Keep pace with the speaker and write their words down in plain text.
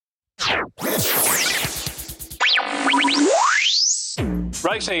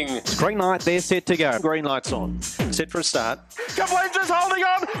Racing. Green light, they're set to go. Green light's on. Set for a start. Koblenz is holding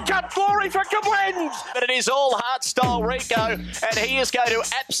on. Cut glory for Koblenz. But it is all heart-style Rico, and he is going to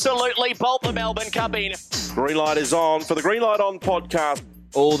absolutely bolt the Melbourne Cup in. Green light is on for the Green Light On podcast.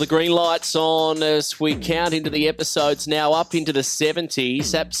 All the green lights on as we count into the episodes now up into the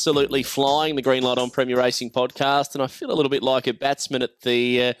 70s. Absolutely flying the Green Light On Premier Racing podcast, and I feel a little bit like a batsman at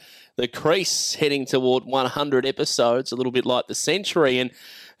the crease heading toward 100 episodes, a little bit like the century. And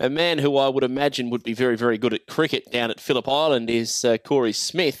a man who I would imagine would be very, very good at cricket down at Phillip Island is Corey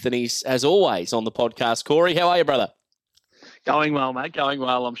Smith, and he's, as always, on the podcast. Corey, how are you, brother? Going well, mate. Going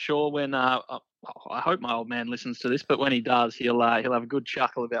well. I'm sure when I hope my old man listens to this, but when he does, he'll have a good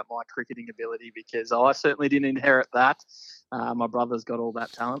chuckle about my cricketing ability, because I certainly didn't inherit that. My brother's got all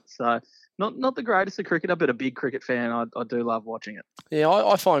that talent, so not the greatest at cricket, but a big cricket fan. I do love watching it. Yeah,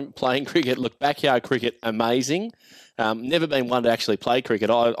 I find playing cricket, backyard cricket, amazing. Never been one to actually play cricket.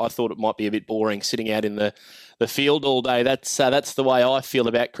 I thought it might be a bit boring sitting out in the field all day. That's the way I feel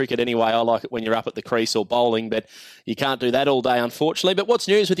about cricket anyway. I like it when you're up at the crease or bowling, but you can't do that all day, unfortunately. But what's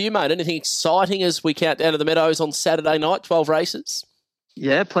news with you, mate? Anything exciting as we count down to the Meadows on Saturday night, 12 races?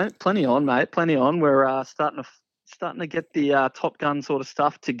 Yeah, plenty on, mate. Plenty on. We're starting to get the Top Gun sort of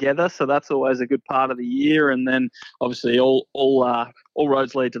stuff together, so that's always a good part of the year. And then obviously all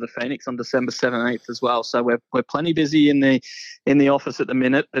roads lead to the Phoenix on December 17th as well. So we're plenty busy in the office at the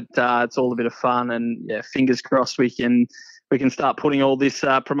minute, but it's all a bit of fun. And yeah, fingers crossed we can start putting all this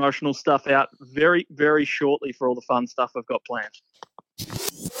promotional stuff out very, very shortly for all the fun stuff I've got planned.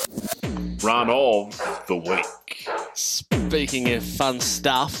 Run of the week. Speaking of fun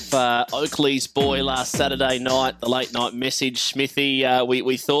stuff, Oakley's boy last Saturday night, the late night message, Smithy,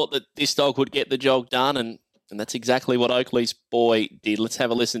 we thought that this dog would get the job done, and that's exactly what Oakley's boy did. Let's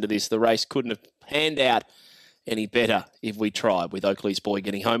have a listen to this. The race couldn't have panned out any better if we tried, with Oakley's boy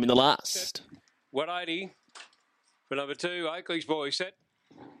getting home in the last. 180 for number 2, Oakley's boy set.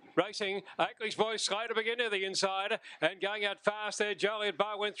 Racing, Oakley's boy slow to begin to the inside and going out fast there. Joliet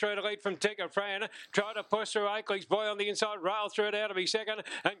Bar went through to lead from Tigger Fran. Tried to push through Oakley's boy on the inside, rail through it out to be second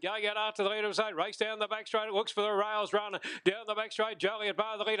and going out after the leader of side. Race down the back straight, it looks for the rails run. Down the back straight, Joliet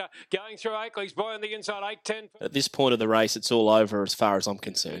Bar the leader going through Oakley's boy on the inside, 8-10. At this point of the race, it's all over as far as I'm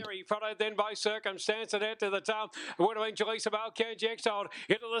concerned. Followed then by Circumstance and out to the top. Would have been Jaleesa Bale, Kenji Extold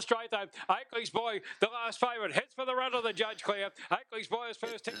into the straight though. Oakley's boy, the last favourite, heads for the run of the judge clear. Oakley's boy is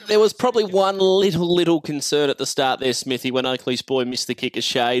first. There was probably one little concern at the start there, Smithy, when Oakley's boy missed the kick of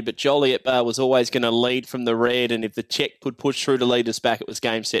shade, but Joliet Bar was always going to lead from the red, and if the check could push through to lead us back, it was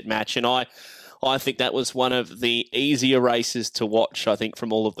game, set, match. And I think that was one of the easier races to watch, I think,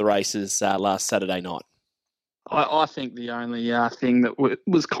 from all of the races last Saturday night. I think the only thing that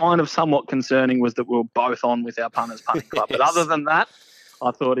was kind of somewhat concerning was that we were both on with our punters punting club. Yes. But other than that, I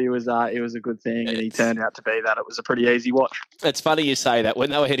thought it was a good thing, and he turned out to be that. It was a pretty easy watch. It's funny you say that.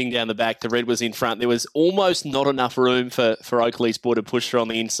 When they were heading down the back, the red was in front. There was almost not enough room for Oakley's boy to push through on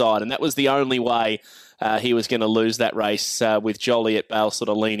the inside, and that was the only way he was going to lose that race with Joliet Bale sort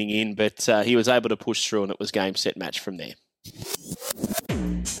of leaning in. But he was able to push through, and it was game, set, match from there.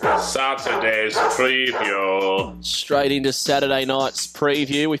 Saturday's preview. Straight into Saturday night's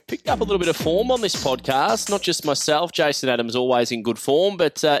preview. We've picked up a little bit of form on this podcast. Not just myself, Jason Adams always in good form,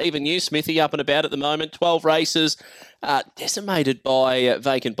 but even you, Smithy, up and about at the moment. 12 races, decimated by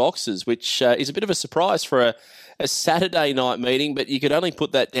vacant boxes, which is a bit of a surprise for a Saturday night meeting, but you could only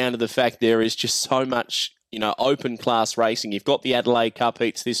put that down to the fact there is just so much, open class racing. You've got the Adelaide Cup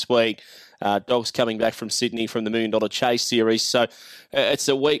heats this week. Dogs coming back from Sydney from the $1 Million Chase series. So it's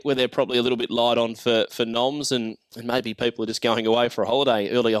a week where they're probably a little bit light on for noms, and maybe people are just going away for a holiday.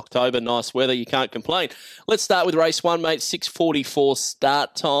 Early October, nice weather, you can't complain. Let's start with race 1, mate. 6:44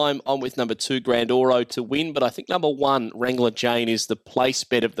 start time. I'm with number 2, Grand Oro to win, but I think number 1, Wrangler Jane, is the place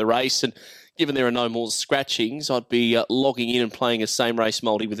bet of the race. And given there are no more scratchings, I'd be logging in and playing a same race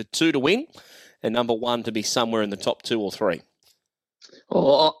multi with a 2 to win and number 1 to be somewhere in the top 2 or 3.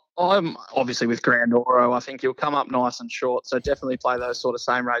 Well, I'm obviously with Grand Oro. I think he'll come up nice and short, so definitely play those sort of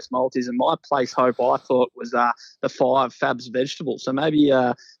same race multis. And my place hope, I thought, was the 5 Fab's Vegetable. So maybe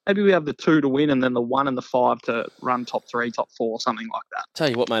we have the 2 to win and then the 1 and the 5 to run top 3, top 4, something like that. Tell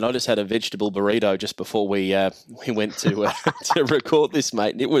you what, mate, I just had a vegetable burrito just before we went to to record this,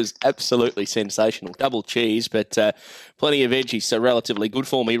 mate, and it was absolutely sensational. Double cheese, but plenty of veggies, so relatively good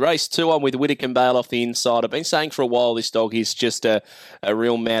for me. Race 2, I'm with Whittaker Bale off the inside. I've been saying for a while this dog is just a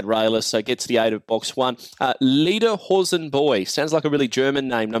real mad railer, so gets the 8 of box 1. Lederhosen Boy. Sounds like a really German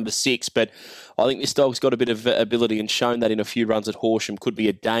name, number 6, but I think this dog's got a bit of ability and shown that in a few runs at Horsham. Could be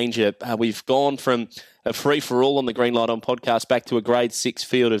a danger. We've gone from a free-for-all on the Green Light On podcast back to a grade 6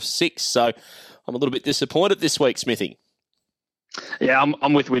 field of 6, so I'm a little bit disappointed this week, Smithy. Yeah,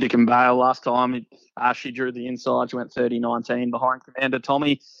 I'm with Whittaker and Bale. Last time she drew the inside. She went 30-19 behind Commander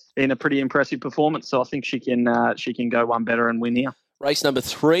Tommy in a pretty impressive performance. So I think she can go one better and win here. Race number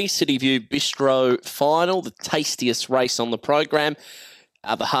 3, City View Bistro Final, the tastiest race on the program.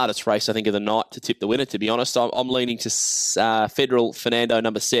 The hardest race, I think, of the night to tip the winner, to be honest. I'm leaning to Federal Fernando,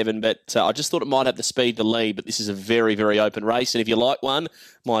 number 7, but I just thought it might have the speed to lead, but this is a very, very open race. And if you like one,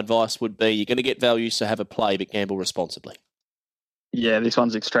 my advice would be you're going to get value, so have a play, but gamble responsibly. Yeah, this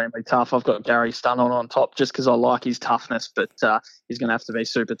one's extremely tough. I've got Gary Stunnon on top just because I like his toughness, but he's going to have to be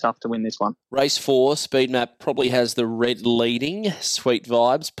super tough to win this one. Race 4, Speed Map probably has the red leading. Sweet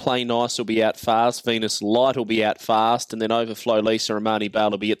Vibes. Play Nice will be out fast. Venus Light will be out fast. And then Overflow Lisa and Armani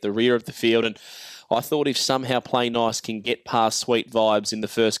Bale will be at the rear of the field. And I thought if somehow Play Nice can get past Sweet Vibes in the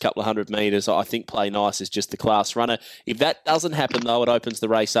first couple of 100 metres, I think Play Nice is just the class runner. If that doesn't happen, though, it opens the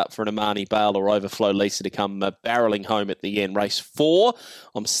race up for an Armani Bale or Overflow Lisa to come barrelling home at the end. Race 4,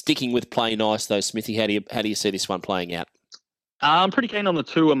 I'm sticking with Play Nice, though. Smithy, how do you see this one playing out? I'm pretty keen on the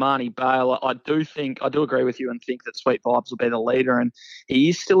 2, Armani Bale. I do agree with you and think that Sweet Vibes will be the leader. And he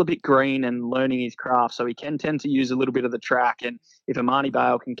is still a bit green and learning his craft, so he can tend to use a little bit of the track. And if Armani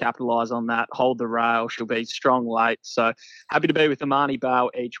Bale can capitalise on that, hold the rail, she'll be strong late. So happy to be with Armani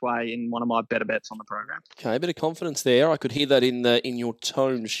Bale each way in one of my better bets on the program. Okay, a bit of confidence there. I could hear that in your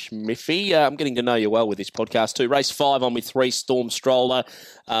tone, Schmiffy. I'm getting to know you well with this podcast too. Race 5 on with 3, Storm Stroller.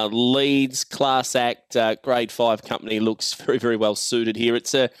 Leads, class act, grade 5 company looks very, very well suited here.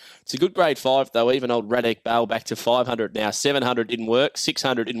 It's a good grade 5 though. Even old Radek Bale back to 500 now. 700 didn't work.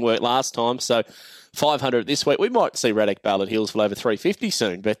 600 didn't work last time. So 500 this week. We might see Radek Bale at Hillsville over 350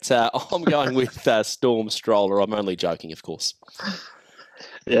 soon. But I'm going with Storm Stroller. I'm only joking, of course.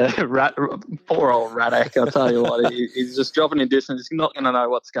 Yeah, poor old Radek, I'll tell you what, he's just dropping in distance. He's not going to know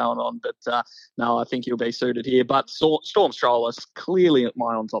what's going on, but no, I think he'll be suited here. But Storm Stroller's clearly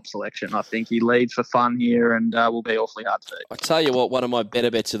my on-top selection. I think he leads for fun here and will be awfully hard to beat. I tell you what, one of my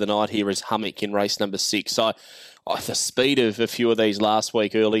better bets of the night here is Hummock in race number 6. The speed of a few of these last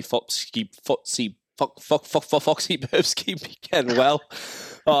week early, Foxy Burbsky began well.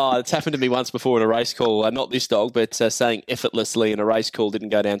 Oh, it's happened to me once before in a race call. Not this dog, but saying effortlessly in a race call didn't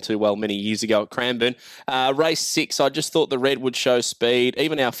go down too well many years ago at Cranbourne. Race 6, I just thought the red would show speed.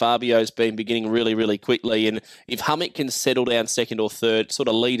 Even our Fabio's been beginning really, really quickly. And if Hummock can settle down second or third, sort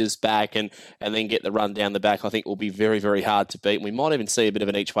of lead us back and then get the run down the back, I think will be very, very hard to beat. And we might even see a bit of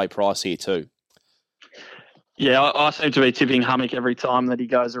an each-way price here too. Yeah, I seem to be tipping Hummock every time that he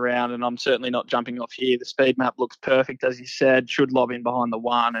goes around, and I'm certainly not jumping off here. The speed map looks perfect, as you said, should lob in behind the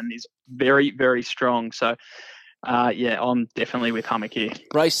 1 and is very, very strong. So, I'm definitely with Hummock here.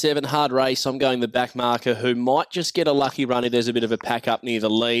 Race 7, hard race. I'm going the back marker who might just get a lucky run if there's a bit of a pack up near the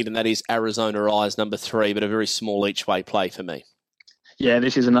lead, and that is Arizona Eyes, number 3, but a very small each-way play for me. Yeah,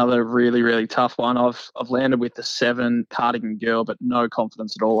 this is another really, really tough one. I've landed with the 7, Cardigan Girl, but no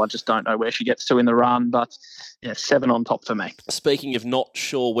confidence at all. I just don't know where she gets to in the run, but yeah, 7 on top for me. Speaking of not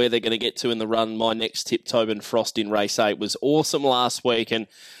sure where they're going to get to in the run, my next tip, Tobin Frost in race 8, was awesome last week and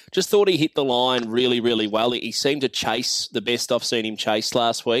just thought he hit the line really, really well. He seemed to chase the best I've seen him chase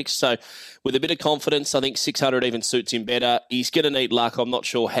last week. So with a bit of confidence, I think 600 even suits him better. He's going to need luck. I'm not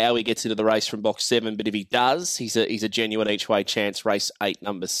sure how he gets into the race from box 7, but if he does, he's a genuine each-way chance. Race 8,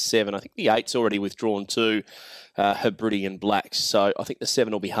 number 7. I think the 8's already withdrawn to Hebridean Blacks. So I think the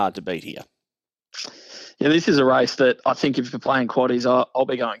 7 will be hard to beat here. Yeah, this is a race that I think if you're playing quaddies, I'll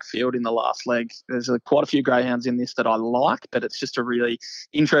be going field in the last leg. There's quite a few greyhounds in this that I like, but it's just a really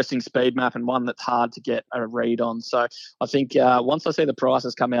interesting speed map and one that's hard to get a read on. So I think once I see the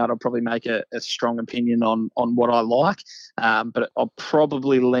prices come out, I'll probably make a strong opinion on what I like. But I'll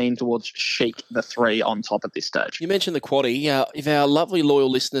probably lean towards Chic, the 3, on top at this stage. You mentioned the quaddie. If our lovely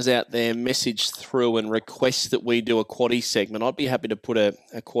loyal listeners out there message through and request that we do a quaddie segment, I'd be happy to put a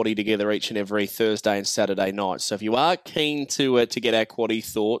quaddie together each and every Thursday and Saturday night. So if you are keen to get our quaddie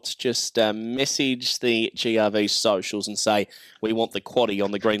thoughts, just message the GRV socials and say we want the quaddie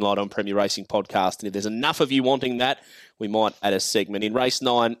on the Green Light on Premier Racing podcast. And if there's enough of you wanting that, we might add a segment. In race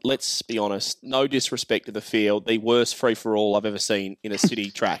 9, let's be honest, no disrespect to the field, the worst free-for-all I've ever seen in a city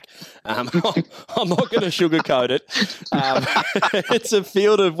track. I'm not going to sugarcoat it. It's a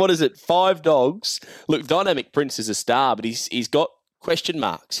field of, 5 dogs. Look, Dynamic Prince is a star, but he's got question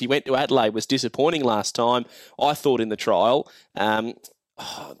marks. He went to Adelaide, was disappointing last time, I thought, in the trial.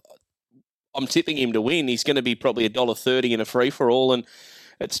 I'm tipping him to win. He's going to be probably $1.30 in a free-for-all, and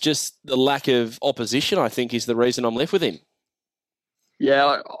it's just the lack of opposition, I think, is the reason I'm left with him.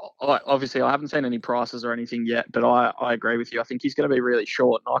 Yeah, obviously I haven't seen any prices or anything yet, but I agree with you. I think he's going to be really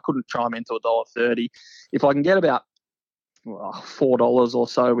short, and I couldn't chime into $1.30. If I can get about $4 or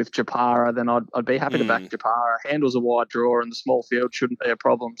so with Japara, then I'd be happy to back Japara. Handles a wide draw, and the small field shouldn't be a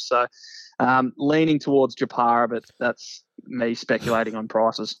problem. So leaning towards Japara, but that's me speculating on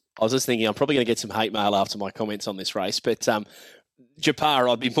prices. I was just thinking I'm probably going to get some hate mail after my comments on this race, but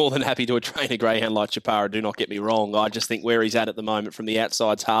Japara, I'd be more than happy to train a greyhound like Japara, do not get me wrong. I just think where he's at the moment from the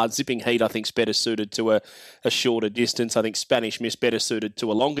outside's hard. Zipping Heat, I think, is better suited to a shorter distance. I think Spanish Miss better suited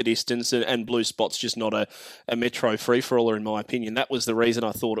to a longer distance, and Blue Spot's just not a metro free-for-aller, in my opinion. That was the reason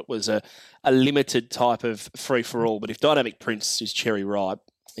I thought it was a limited type of free-for-all. But if Dynamic Prince is cherry ripe,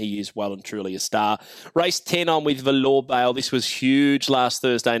 he is well and truly a star. Race 10 on with Velour Bale. This was huge last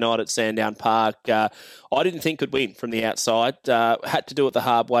Thursday night at Sandown Park. I didn't think could win from the outside. Had to do it the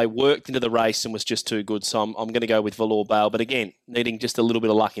hard way, worked into the race and was just too good. So I'm going to go with Velour Bale. But again, needing just a little bit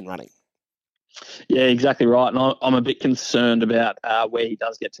of luck in running. Yeah, exactly right. And I'm a bit concerned about where he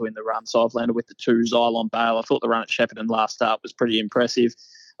does get to in the run. So I've landed with the 2 Xylon Bale. I thought the run at Shepparton last start was pretty impressive.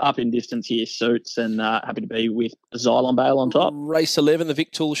 Up in distance here suits, and happy to be with Xylon Bale on top. Race 11, the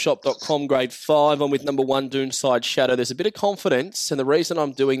VicToolShop.com grade 5. I'm with number 1, Doonside Shadow. There's a bit of confidence, and the reason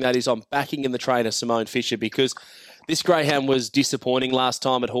I'm doing that is I'm backing in the trainer, Simone Fisher, because this greyhound was disappointing last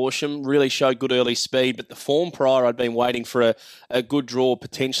time at Horsham, really showed good early speed, but the form prior I'd been waiting for a good draw,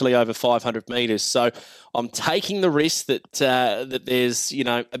 potentially over 500 metres. So I'm taking the risk that there's,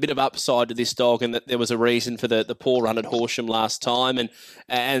 a bit of upside to this dog, and that there was a reason for the poor run at Horsham last time.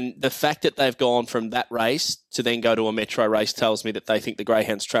 And the fact that they've gone from that race to then go to a metro race tells me that they think the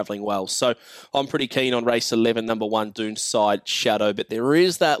greyhound's travelling well. So I'm pretty keen on race 11, number 1, Doonside Shadow. But there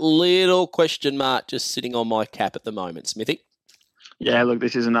is that little question mark just sitting on my cap at the moment, Smithy. Yeah, look,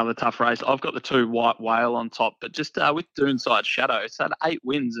 this is another tough race. I've got the 2 White Whale on top, but just with Doonside Shadow, it's had 8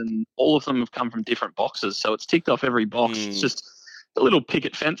 wins, and all of them have come from different boxes. So it's ticked off every box. It's just a little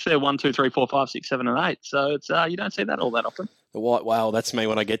picket fence there, 1, 2, 3, 4, 5, 6, 7, and 8. So it's you don't see that all that often. The White Whale, that's me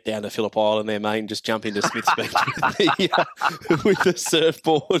when I get down to Phillip Island there, mate, and just jump into Smith's Beach with the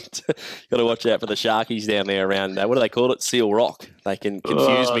surfboard. Got to watch out for the sharkies down there around, what do they call it? Seal Rock. They can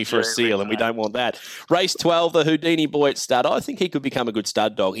confuse me for a seal, and we don't want that. Race 12, the Houdini Boy at stud. I think he could become a good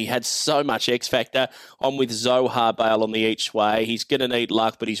stud dog. He had so much X factor. I'm with Zohar Bale on the each way. He's going to need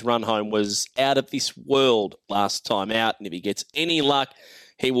luck, but his run home was out of this world last time out, and if he gets any luck,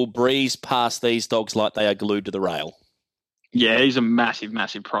 he will breeze past these dogs like they are glued to the rail. Yeah, he's a massive,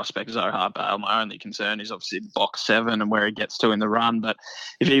 massive prospect, Zohar Bale. My only concern is obviously box 7 and where he gets to in the run. But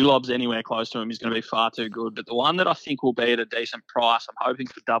if he lobs anywhere close to him, he's going to be far too good. But the one that I think will be at a decent price, I'm hoping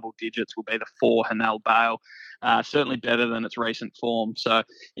for double digits, will be the 4 Hanel Bale. Certainly better than its recent form. So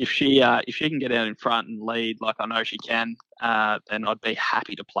if she can get out in front and lead like I know she can, then I'd be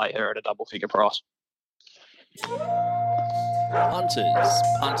happy to play her at a double figure price. Punters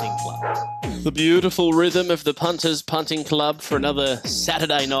Punting Club. The beautiful rhythm of the Punters Punting Club for another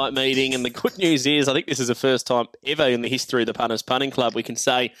Saturday night meeting. And the good news is, I think this is the first time ever in the history of the Punters Punting Club we can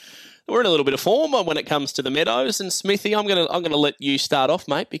say we're in a little bit of form when it comes to the Meadows. And Smithy, I'm gonna let you start off,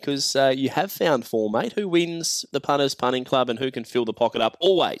 mate, because you have found form, mate. Who wins the Punters Punting Club and who can fill the pocket up?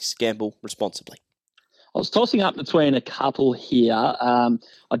 Always gamble responsibly. I was tossing up between a couple here.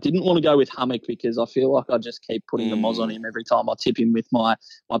 I didn't want to go with Hummock because I feel like I just keep putting the moz on him every time I tip him with my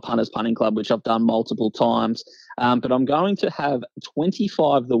Punters Punting Club, which I've done multiple times. But I'm going to have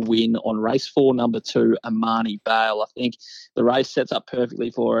 25 the win on race 4, number 2, Amani Bale. I think the race sets up perfectly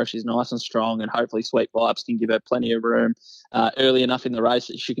for her. She's nice and strong, and hopefully Sweet Vibes can give her plenty of room early enough in the race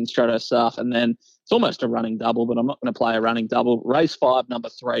that she can strut her stuff. And then it's almost a running double, but I'm not going to play a running double. Race 5, number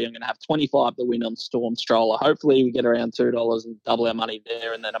 3, I'm going to have 25 the win on Storm Stroller. Hopefully we get around $2 and double our money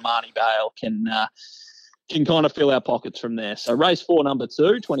there, and then Amani Bale can kind of fill our pockets from there. So race 4, number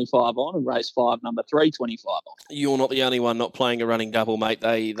 2, 25 on, and race 5, number 3, 25 on. You're not the only one not playing a running double, mate.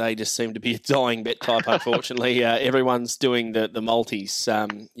 They just seem to be a dying bet type, unfortunately. Everyone's doing the multis.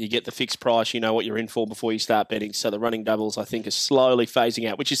 You get the fixed price, you know what you're in for before you start betting. So the running doubles, I think, are slowly phasing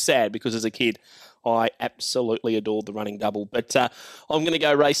out, which is sad because as a kid, I absolutely adored the running double. But I'm going to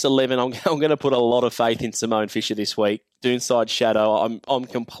go race 11. I'm going to put a lot of faith in Simone Fisher this week. Doonside Shadow, I'm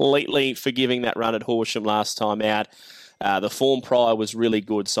completely forgiving that run at Horsham last time out. The form prior was really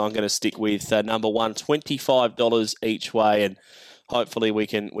good, so I'm going to stick with number 1, $25 each way, and hopefully we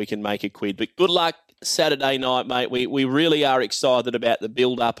can make a quid. But good luck Saturday night, mate. We really are excited about the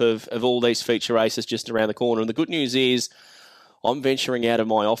build-up of all these feature races just around the corner. And the good news is, I'm venturing out of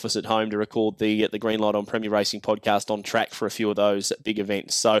my office at home to record the Green Light on Premier Racing podcast on track for a few of those big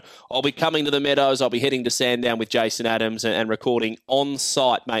events. So I'll be coming to the Meadows. I'll be heading to Sandown with Jason Adams and recording on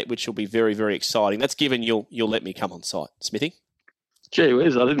site, mate, which will be very, very exciting. That's given you'll let me come on site, Smithy. Gee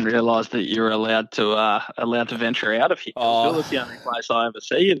whiz, I didn't realise that you're allowed to venture out of here. Oh. It's the only place I ever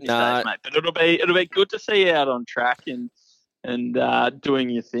see you these days, mate. But it'll be good to see you out on track and doing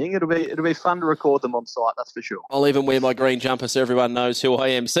your thing. It'll be fun to record them on site, that's for sure. I'll even wear my green jumper so everyone knows who I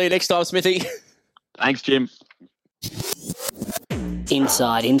am. See you next time, Smithy. Thanks, Jim.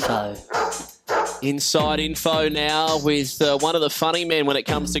 Inside info. Inside info now with one of the funny men when it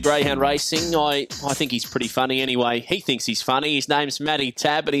comes to greyhound racing. I think he's pretty funny anyway. He thinks he's funny. His name's Matty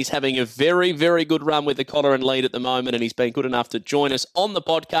Tab, and he's having a very, very good run with the collar and lead at the moment, and he's been good enough to join us on the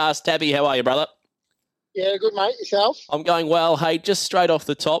podcast. Tabby, how are you, brother? Yeah, good, mate. Yourself? I'm going well. Hey, just straight off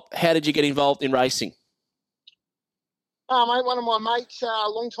the top, how did you get involved in racing? Oh, mate, one of my mates a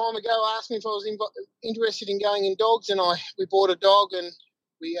long time ago asked me if I was interested in going in dogs, and we bought a dog, and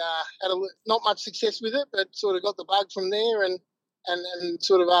we had not much success with it, but sort of got the bug from there, and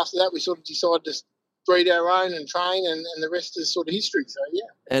sort of after that we sort of decided to breed our own and train, and the rest is sort of history. So, yeah.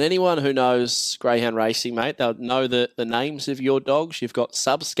 And anyone who knows greyhound racing, mate, they'll know the names of your dogs. You've got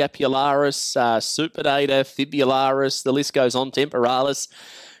Subscapularis, Supinator, Fibularis, the list goes on, Temporalis.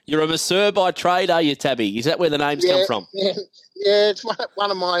 You're a masseur by trade, are you, Tabby? Is that where the names come from? Yeah, it's one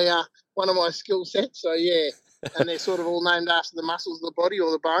of my skill sets, so yeah. And they're sort of all named after the muscles of the body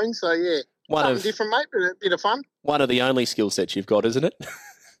or the bones. So, yeah, something different, mate, but a bit of fun. One of the only skill sets you've got, isn't it?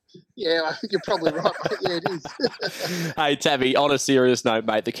 Yeah, you're probably right, mate. Yeah, it is. Hey, Tabby, on a serious note,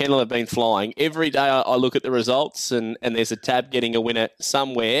 mate, the kennel have been flying. Every day I look at the results and there's a Tab getting a winner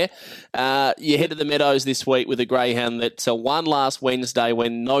somewhere. You head to the Meadows this week with a greyhound that won last Wednesday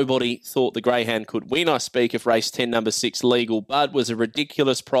when nobody thought the greyhound could win. I speak of race 10, number 6, Legal Bud. Was a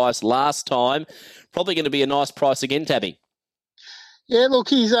ridiculous price last time. Probably going to be a nice price again, Tabby. Yeah, look,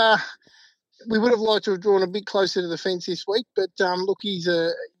 he's we would have liked to have drawn a bit closer to the fence this week, but look, he's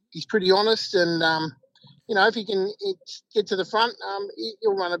pretty honest, and if he can get to the front,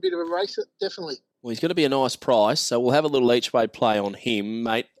 he'll run a bit of a race, definitely. Well, he's going to be a nice price, so we'll have a little each way play on him,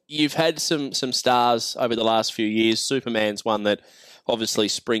 mate. You've had some stars over the last few years. Superman's one that obviously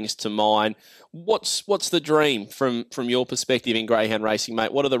springs to mind. What's the dream from your perspective in greyhound racing,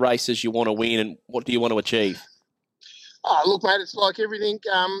 mate? What are the races you want to win, and what do you want to achieve? Oh, look, mate, it's like everything.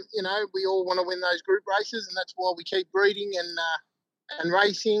 We all want to win those group races, and that's why we keep breeding and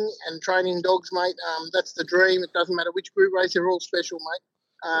racing and training dogs, mate. That's the dream. It doesn't matter which group race; they're all special,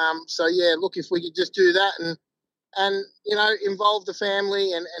 mate. So yeah, look, if we could just do that and involve the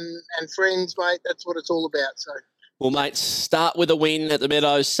family and friends, mate, that's what it's all about. So. Well, mate, start with a win at the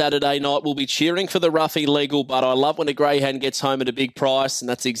Meadows Saturday night. We'll be cheering for the Ruffy Legal, but I love when a greyhound gets home at a big price, and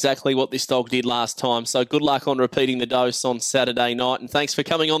that's exactly what this dog did last time. So good luck on repeating the dose on Saturday night, and thanks for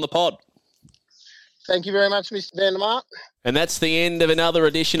coming on the pod. Thank you very much, Mr. Vandermark. And that's the end of another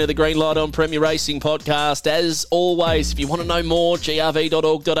edition of the Green Light on Premier Racing podcast. As always, if you want to know more,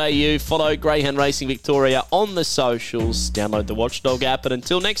 grv.org.au, follow Greyhound Racing Victoria on the socials, download the Watchdog app, and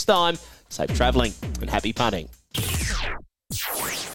until next time, safe travelling and happy punting.